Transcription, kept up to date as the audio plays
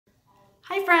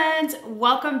Hi friends,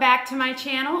 welcome back to my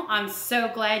channel. I'm so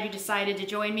glad you decided to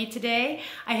join me today.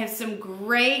 I have some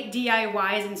great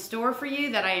DIYs in store for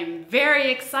you that I am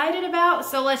very excited about,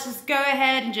 so let's just go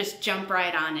ahead and just jump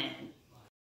right on in.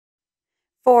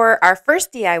 For our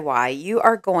first DIY, you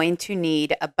are going to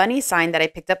need a bunny sign that I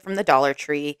picked up from the Dollar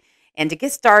Tree. And to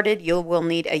get started, you will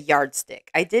need a yardstick.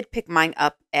 I did pick mine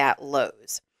up at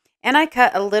Lowe's. And I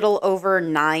cut a little over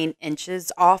 9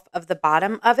 inches off of the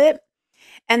bottom of it.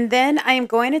 And then I am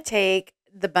going to take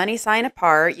the bunny sign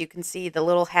apart. You can see the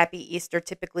little happy Easter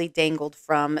typically dangled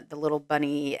from the little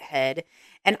bunny head.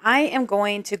 And I am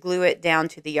going to glue it down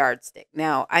to the yardstick.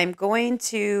 Now, I'm going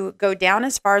to go down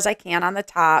as far as I can on the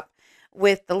top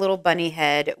with the little bunny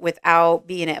head without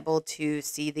being able to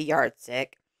see the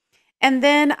yardstick. And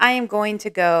then I am going to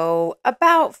go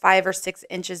about 5 or 6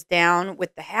 inches down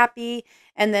with the happy,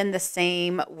 and then the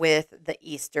same with the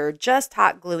Easter, just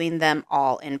hot gluing them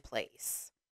all in place.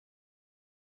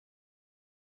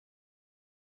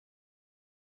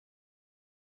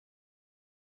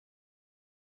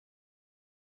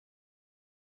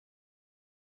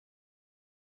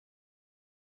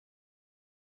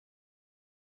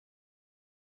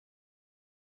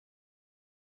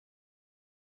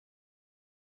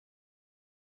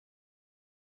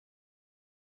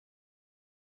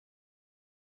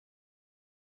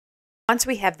 Once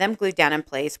we have them glued down in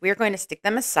place, we are going to stick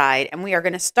them aside, and we are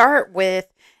going to start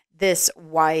with this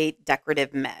white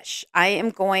decorative mesh. I am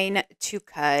going to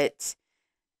cut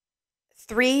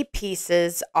 3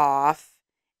 pieces off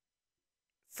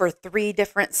for 3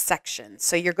 different sections.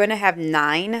 So you're going to have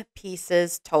 9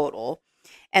 pieces total.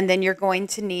 And then you're going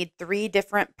to need 3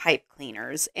 different pipe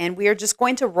cleaners. And we are just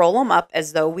going to roll them up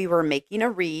as though we were making a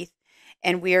wreath.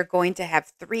 And we are going to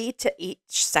have 3 to each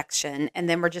section. And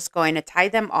then we're just going to tie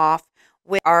them off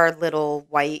with our little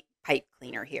white pipe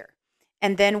cleaner here.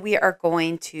 And then we are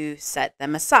going to set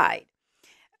them aside.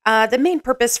 The main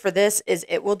purpose for this is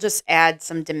it will just add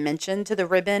some dimension to the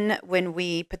ribbon when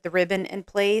we put the ribbon in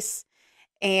place,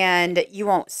 and you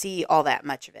won't see all that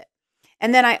much of it.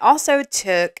 And then I also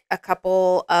took a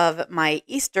couple of my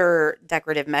Easter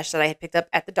decorative mesh that I had picked up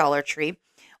at the Dollar Tree,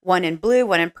 one in blue,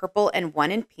 one in purple, and one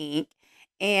in pink.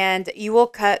 And you will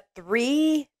cut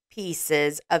 3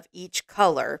 pieces of each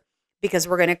color because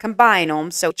we're going to combine them.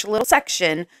 So each little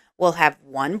section will have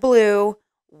one blue,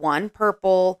 one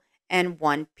purple, and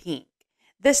one pink.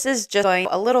 This is just going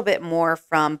a little bit more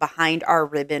from behind our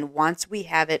ribbon once we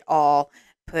have it all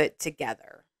put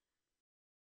together.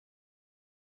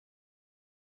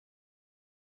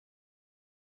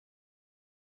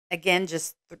 Again,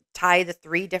 just tie the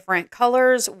 3 different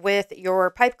colors with your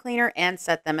pipe cleaner and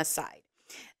set them aside.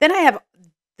 Then I have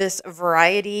this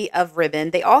variety of ribbon.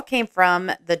 They all came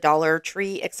from the Dollar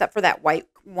Tree except for that white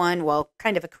one, well,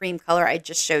 kind of a cream color I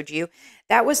just showed you.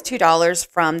 That was $2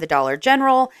 from the Dollar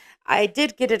General. I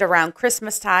did get it around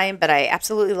Christmas time, but I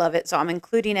absolutely love it, so I'm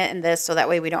including it in this so that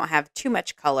way we don't have too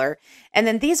much color. And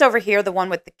then these over here, the one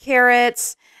with the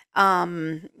carrots,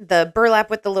 the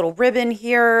burlap with the little ribbon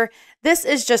here. This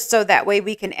is just so that way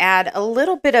we can add a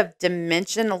little bit of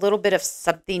dimension, a little bit of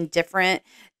something different.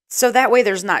 So that way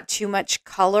there's not too much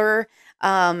color,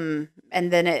 and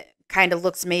then it kind of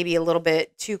looks maybe a little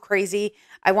bit too crazy.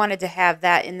 I wanted to have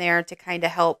that in there to kind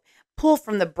of help pull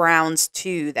from the browns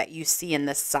too that you see in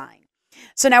this sign.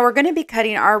 So now we're going to be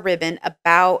cutting our ribbon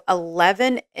about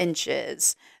 11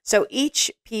 inches. So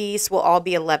each piece will all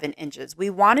be 11 inches. We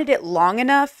wanted it long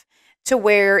enough to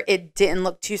where it didn't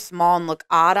look too small and look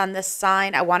odd on this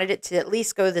sign. I wanted it to at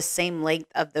least go the same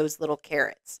length of those little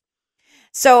carrots.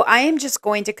 So I am just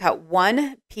going to cut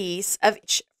 1 piece of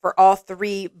each for all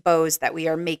 3 bows that we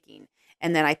are making.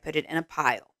 And then I put it in a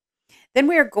pile. Then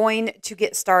we are going to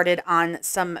get started on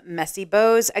some messy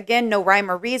bows. Again, no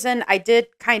rhyme or reason. I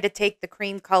did kind of take the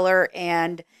cream color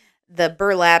and the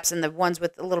burlaps and the ones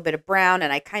with a little bit of brown,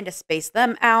 and I kind of spaced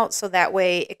them out so that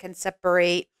way it can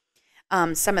separate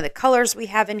some of the colors we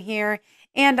have in here.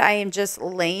 And I am just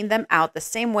laying them out the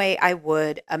same way I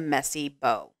would a messy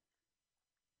bow.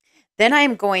 Then I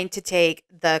am going to take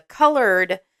the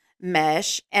colored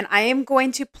mesh and I am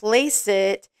going to place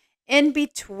it in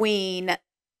between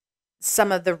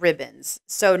some of the ribbons.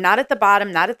 So not at the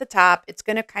bottom, not at the top. It's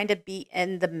going to kind of be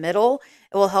in the middle.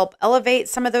 It will help elevate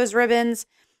some of those ribbons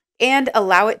and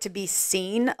allow it to be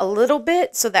seen a little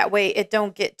bit so that way it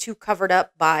don't get too covered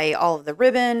up by all of the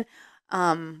ribbon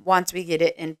once we get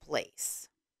it in place.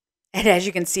 And as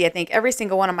you can see, I think every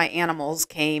single one of my animals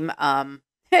came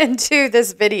into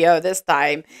this video this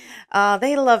time.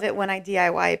 They love it when I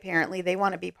DIY, apparently. They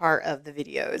want to be part of the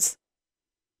videos.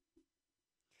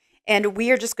 And we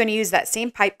are just going to use that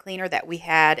same pipe cleaner that we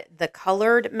had the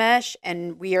colored mesh,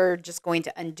 and we are just going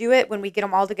to undo it when we get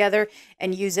them all together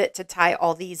and use it to tie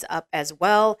all these up as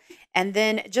well. And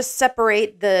then just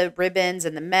separate the ribbons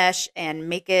and the mesh and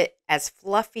make it as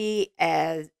fluffy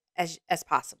as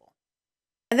possible.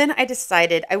 And then I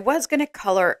decided I was going to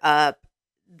color up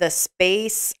the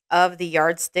space of the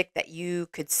yardstick that you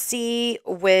could see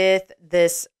with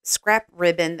this scrap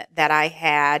ribbon that I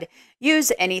had.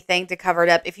 Use anything to cover it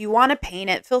up. If you want to paint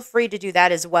it, feel free to do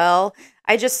that as well.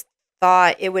 I just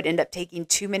thought it would end up taking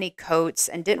too many coats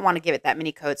and didn't want to give it that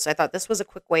many coats. So I thought this was a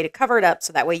quick way to cover it up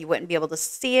so that way you wouldn't be able to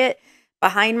see it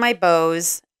behind my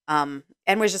bows, and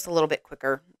was just a little bit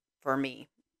quicker for me.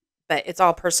 But it's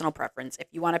all personal preference. If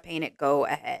you want to paint it, go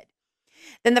ahead.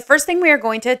 Then the first thing we are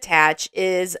going to attach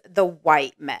is the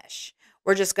white mesh.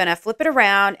 We're just going to flip it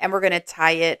around and we're going to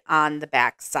tie it on the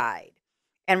back side.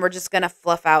 And we're just going to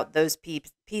fluff out those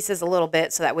pieces a little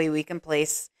bit so that way we can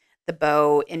place the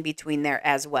bow in between there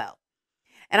as well.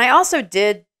 And I also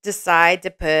did decide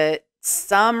to put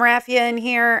some raffia in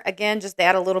here, again, just to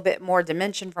add a little bit more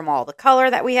dimension from all the color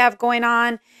that we have going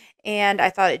on. And I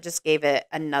thought it just gave it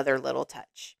another little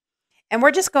touch. And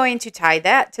we're just going to tie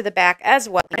that to the back as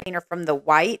well, from the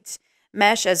white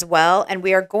mesh as well. And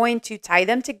we are going to tie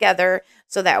them together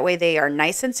so that way they are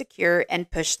nice and secure,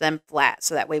 and push them flat.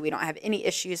 So that way we don't have any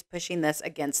issues pushing this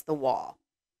against the wall.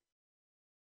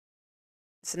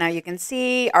 So now you can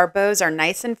see our bows are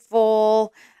nice and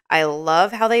full. I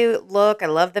love how they look. I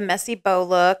love the messy bow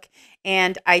look.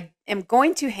 And I am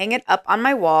going to hang it up on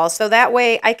my wall so that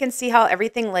way I can see how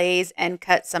everything lays and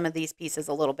cut some of these pieces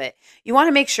a little bit. You want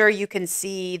to make sure you can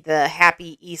see the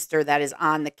happy Easter that is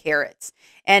on the carrots.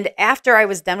 And after I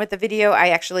was done with the video, I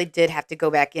actually did have to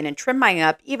go back in and trim mine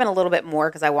up even a little bit more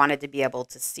because I wanted to be able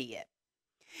to see it.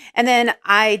 And then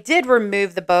I did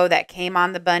remove the bow that came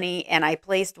on the bunny, and I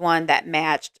placed one that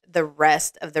matched the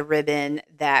rest of the ribbon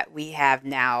that we have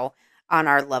now on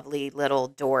our lovely little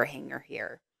door hanger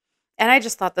here. And I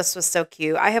just thought this was so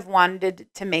cute. I have wanted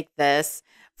to make this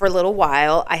for a little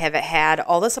while. I have had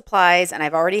all the supplies, and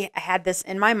I've already had this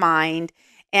in my mind,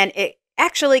 and it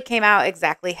actually came out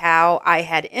exactly how I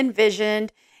had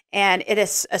envisioned. And it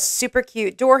is a super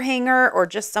cute door hanger or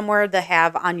just somewhere to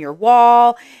have on your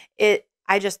wall.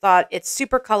 I just thought it's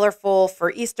super colorful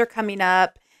for Easter coming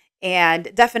up,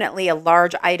 and definitely a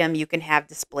large item you can have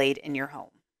displayed in your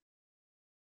home.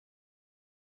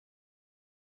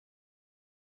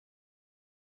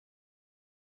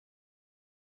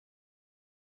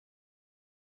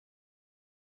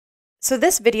 So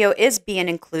this video is being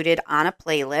included on a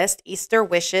playlist, Easter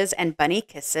Wishes and Bunny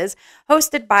Kisses,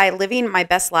 hosted by Living My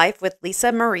Best Life with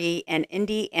Lisa Marie and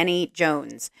Indy Annie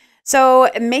Jones. So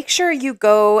make sure you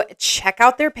go check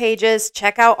out their pages,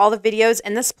 check out all the videos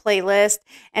in this playlist,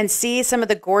 and see some of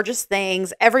the gorgeous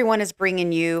things everyone is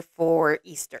bringing you for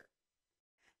Easter.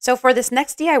 So for this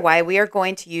next DIY, we are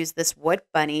going to use this wood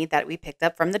bunny that we picked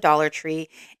up from the Dollar Tree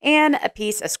and a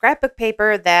piece of scrapbook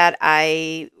paper that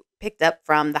I picked up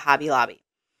from the Hobby Lobby.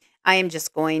 I am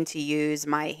just going to use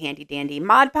my handy dandy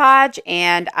Mod Podge,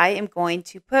 and I am going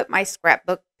to put my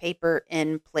scrapbook paper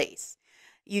in place.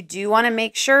 You do want to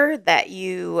make sure that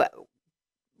you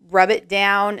rub it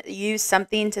down, use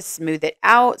something to smooth it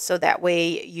out so that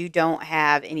way you don't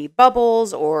have any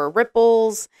bubbles or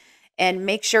ripples, and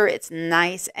make sure it's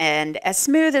nice and as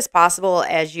smooth as possible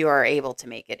as you are able to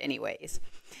make it anyways.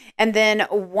 And then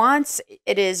once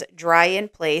it is dry in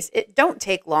place, it don't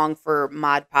take long for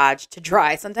Mod Podge to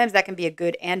dry. Sometimes that can be a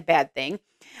good and bad thing.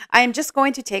 I am just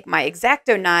going to take my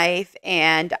X-Acto knife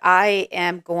and I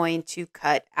am going to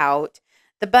cut out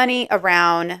the bunny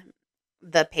around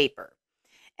the paper.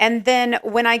 And then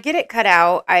when I get it cut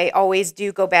out, I always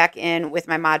do go back in with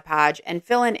my Mod Podge and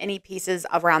fill in any pieces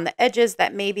around the edges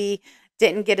that maybe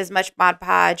didn't get as much Mod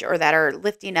Podge or that are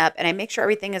lifting up, and I make sure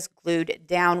everything is glued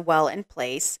down well in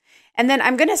place. And then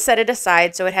I'm going to set it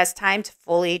aside so it has time to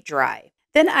fully dry.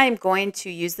 Then I'm going to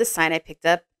use the sign I picked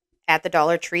up at the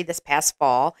Dollar Tree this past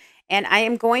fall, and I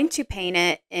am going to paint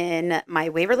it in my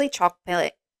Waverly chalk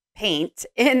paint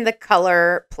in the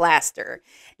color plaster.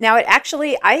 Now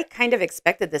I kind of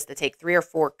expected this to take 3 or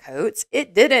 4 coats.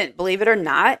 It didn't, believe it or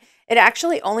not. It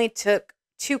actually only took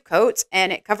 2 coats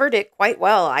and it covered it quite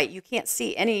well. You can't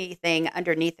see anything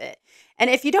underneath it. And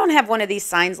if you don't have one of these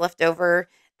signs left over,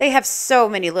 they have so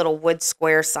many little wood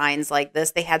square signs like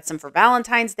this. They had some for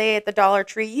Valentine's Day at the Dollar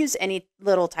Tree. Use any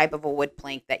little type of a wood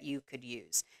plank that you could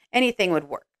use. Anything would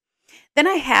work. Then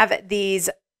I have these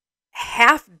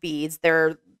half beads.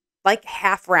 They're like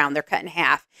half round. They're cut in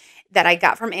half. that I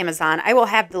got from Amazon. I will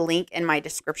have the link in my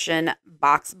description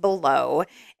box below.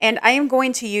 And I am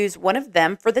going to use one of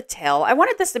them for the tail. I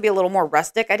wanted this to be a little more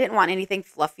rustic. I didn't want anything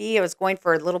fluffy. I was going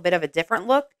for a little bit of a different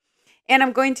look. And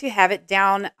I'm going to have it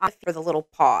down for the little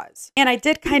paws. And I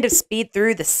did kind of speed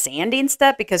through the sanding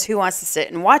step because who wants to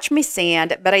sit and watch me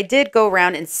sand? But I did go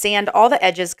around and sand all the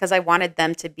edges because I wanted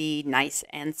them to be nice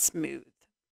and smooth.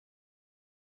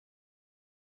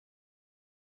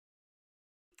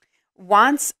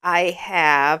 Once I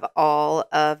have all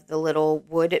of the little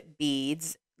wood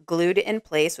beads glued in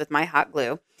place with my hot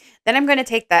glue, then I'm going to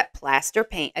take that plaster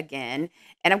paint again,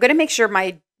 and I'm going to make sure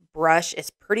my brush is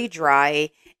pretty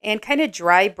dry and kind of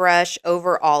dry brush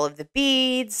over all of the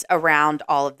beads, around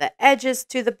all of the edges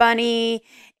to the bunny,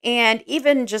 and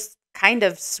even just kind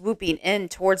of swooping in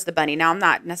towards the bunny. Now, I'm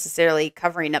not necessarily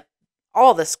covering up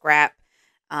all the scrapbook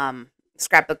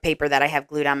paper that I have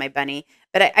glued on my bunny,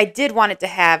 but I did want it to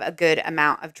have a good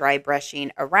amount of dry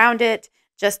brushing around it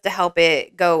just to help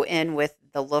it go in with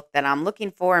the look that I'm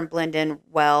looking for and blend in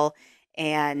well.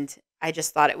 And I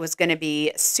just thought it was going to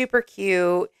be super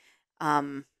cute.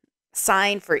 Um,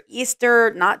 Sign for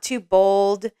Easter, not too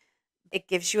bold. It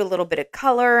gives you a little bit of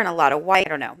color and a lot of white. I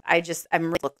don't know. I'm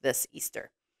really look this Easter.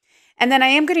 And then I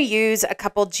am going to use a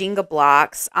couple Jenga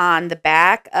blocks on the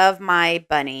back of my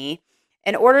bunny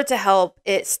in order to help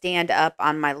it stand up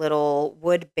on my little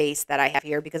wood base that I have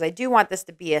here, because I do want this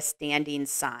to be a standing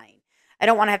sign. I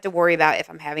don't want to have to worry about if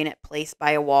I'm having it placed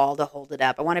by a wall to hold it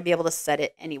up. I want to be able to set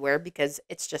it anywhere because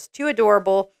it's just too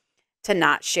adorable to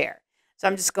not share. So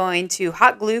I'm just going to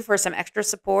hot glue for some extra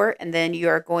support, and then you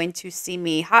are going to see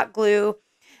me hot glue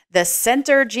the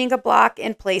center Jenga block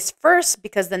in place first,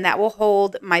 because then that will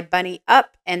hold my bunny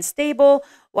up and stable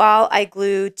while I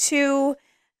glue two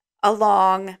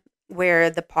along where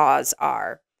the paws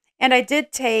are. And I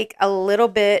did take a little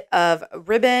bit of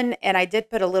ribbon and I did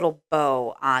put a little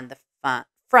bow on the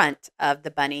front of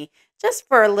the bunny just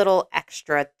for a little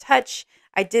extra touch.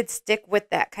 I did stick with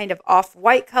that kind of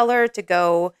off-white color to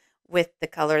go with the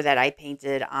color that I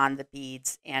painted on the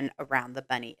beads and around the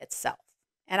bunny itself.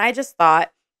 And I just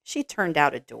thought she turned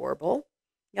out adorable.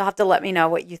 You'll have to let me know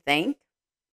what you think.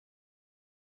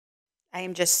 I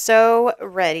am just so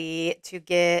ready to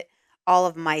get all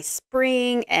of my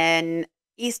spring and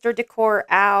Easter decor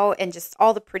out and just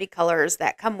all the pretty colors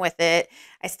that come with it.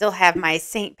 I still have my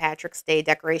St. Patrick's Day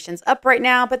decorations up right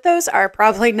now, but those are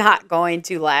probably not going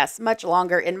to last much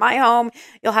longer in my home.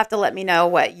 You'll have to let me know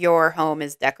what your home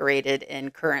is decorated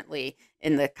in currently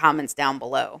in the comments down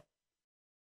below.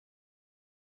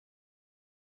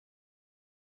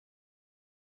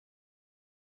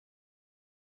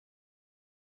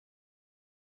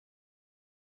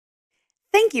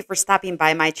 Thank you for stopping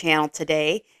by my channel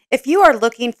today. If you are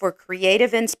looking for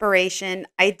creative inspiration,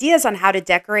 ideas on how to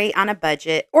decorate on a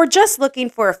budget, or just looking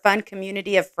for a fun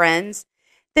community of friends,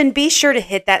 then be sure to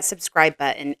hit that subscribe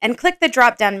button and click the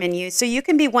drop down menu so you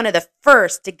can be one of the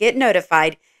first to get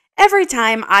notified every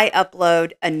time I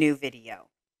upload a new video.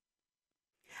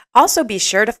 Also, be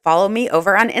sure to follow me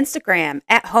over on Instagram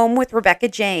at Home with Rebecca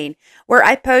Jane, where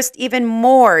I post even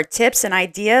more tips and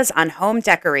ideas on home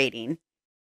decorating.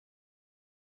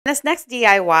 This next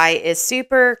DIY is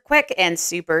super quick and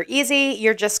super easy.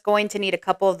 You're just going to need a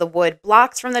couple of the wood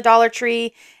blocks from the Dollar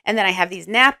Tree. And then I have these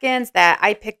napkins that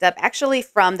I picked up actually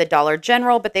from the Dollar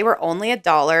General, but they were only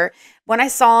 $1. When I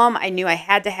saw them, I knew I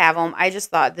had to have them. I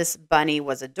just thought this bunny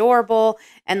was adorable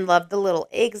and loved the little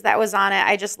eggs that was on it.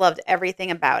 I just loved everything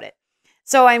about it.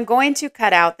 So I'm going to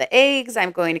cut out the eggs.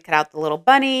 I'm going to cut out the little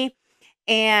bunny.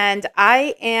 And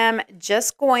I am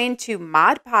just going to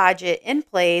Mod Podge it in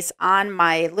place on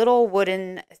my little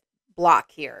wooden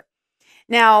block here.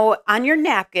 Now, on your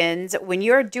napkins, when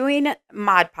you're doing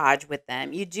Mod Podge with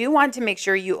them, you do want to make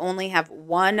sure you only have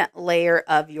one layer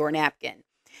of your napkin.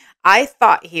 I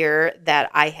thought here that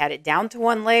I had it down to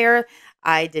one layer.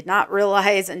 I did not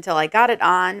realize until I got it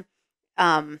on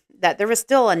that there was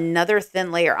still another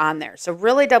thin layer on there. So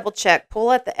really double check,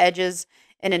 pull at the edges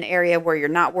in an area where you're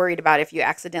not worried about if you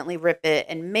accidentally rip it,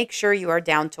 and make sure you are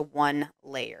down to one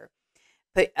layer.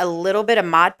 Put a little bit of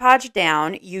Mod Podge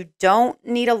down. You don't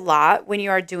need a lot when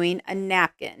you are doing a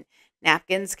napkin.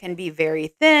 Napkins can be very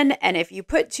thin, and if you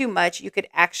put too much, you could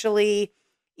actually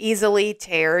easily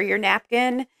tear your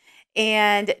napkin.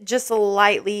 And just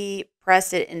lightly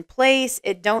press it in place.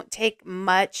 It don't take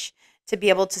much to be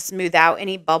able to smooth out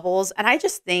any bubbles. And I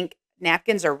just think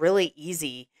napkins are really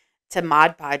easy to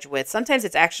Mod Podge with. Sometimes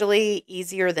it's actually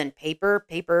easier than paper.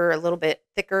 Paper, a little bit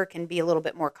thicker, can be a little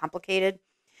bit more complicated.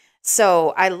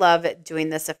 So I love doing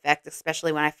this effect,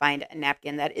 especially when I find a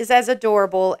napkin that is as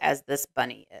adorable as this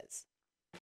bunny is.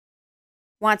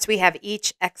 Once we have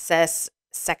each excess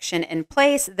section in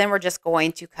place, then we're just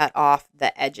going to cut off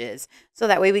the edges so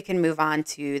that way we can move on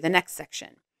to the next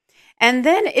section. And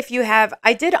then if you have,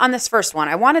 I did on this first one,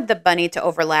 I wanted the bunny to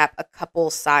overlap a couple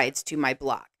sides to my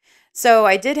block. So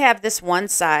I did have this one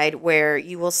side where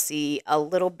you will see a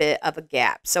little bit of a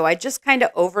gap. So I just kind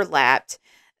of overlapped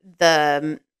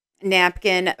the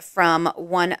napkin from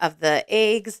one of the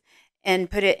eggs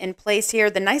and put it in place here.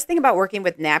 The nice thing about working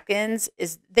with napkins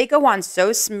is they go on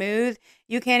so smooth,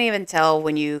 you can't even tell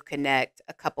when you connect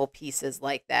a couple pieces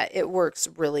like that. It works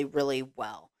really, really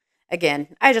well.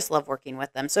 Again, I just love working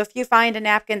with them. So if you find a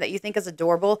napkin that you think is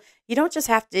adorable, you don't just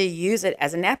have to use it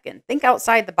as a napkin. Think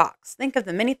outside the box. Think of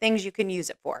the many things you can use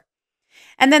it for.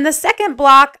 And then the second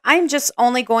block, I'm just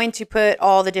only going to put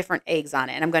all the different eggs on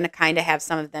it. And I'm going to kind of have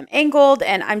some of them angled,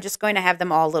 and I'm just going to have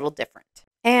them all a little different.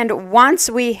 And once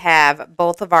we have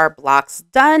both of our blocks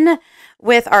done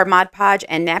with our Mod Podge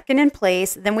and napkin in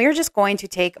place, then we are just going to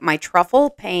take my truffle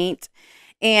paint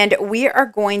and we are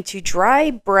going to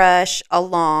dry brush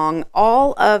along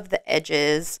all of the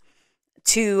edges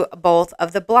to both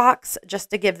of the blocks just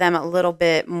to give them a little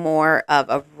bit more of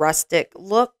a rustic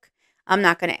look. I'm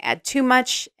not going to add too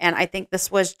much, and I think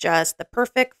this was just the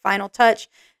perfect final touch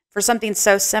for something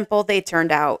so simple. They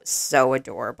turned out so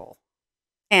adorable.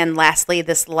 And lastly,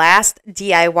 this last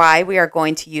DIY, we are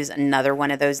going to use another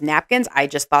one of those napkins. I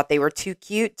just thought they were too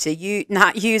cute to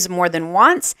not use more than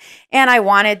once. And I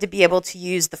wanted to be able to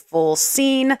use the full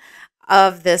scene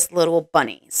of this little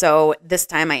bunny. So this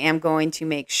time I am going to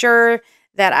make sure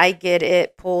that I get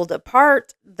it pulled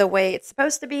apart the way it's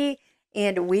supposed to be.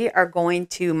 And we are going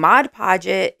to Mod Podge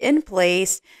it in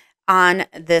place on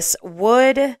this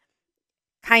wood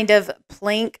kind of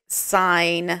plank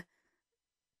sign,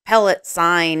 pellet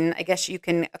sign, I guess you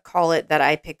can call it, that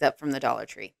I picked up from the Dollar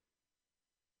Tree.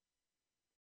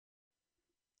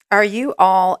 Are you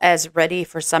all as ready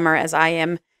for summer as I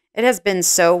am? It has been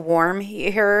so warm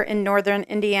here in northern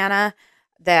Indiana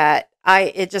that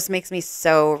it just makes me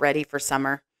so ready for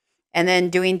summer. And then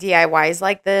doing DIYs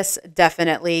like this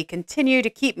definitely continue to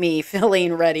keep me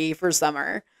feeling ready for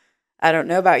summer. I don't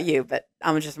know about you, but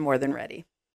I'm just more than ready.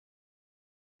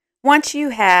 Once you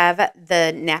have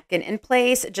the napkin in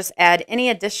place, just add any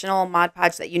additional Mod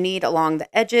Podge that you need along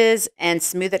the edges and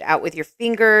smooth it out with your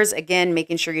fingers. Again,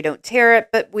 making sure you don't tear it,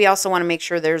 but we also want to make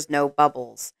sure there's no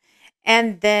bubbles.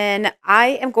 And then I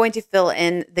am going to fill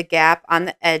in the gap on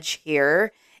the edge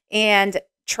here and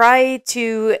try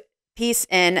to piece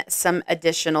in some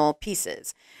additional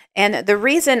pieces. And the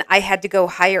reason I had to go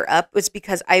higher up was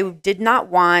because I did not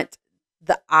want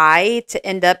the eye to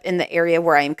end up in the area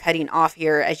where I'm cutting off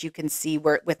here, as you can see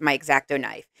with my X-Acto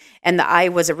knife. And the eye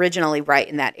was originally right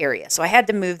in that area. So I had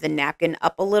to move the napkin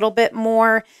up a little bit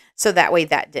more so that way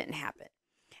that didn't happen.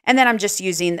 And then I'm just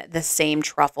using the same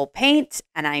truffle paint,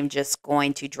 and I'm just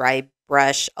going to dry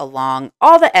brush along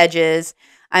all the edges.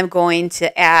 I'm going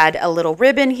to add a little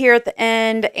ribbon here at the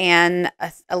end and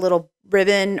a little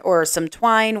ribbon or some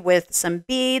twine with some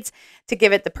beads to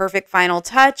give it the perfect final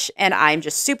touch. And I'm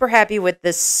just super happy with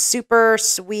this super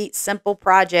sweet, simple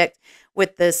project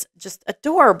with this just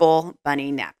adorable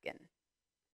bunny napkin.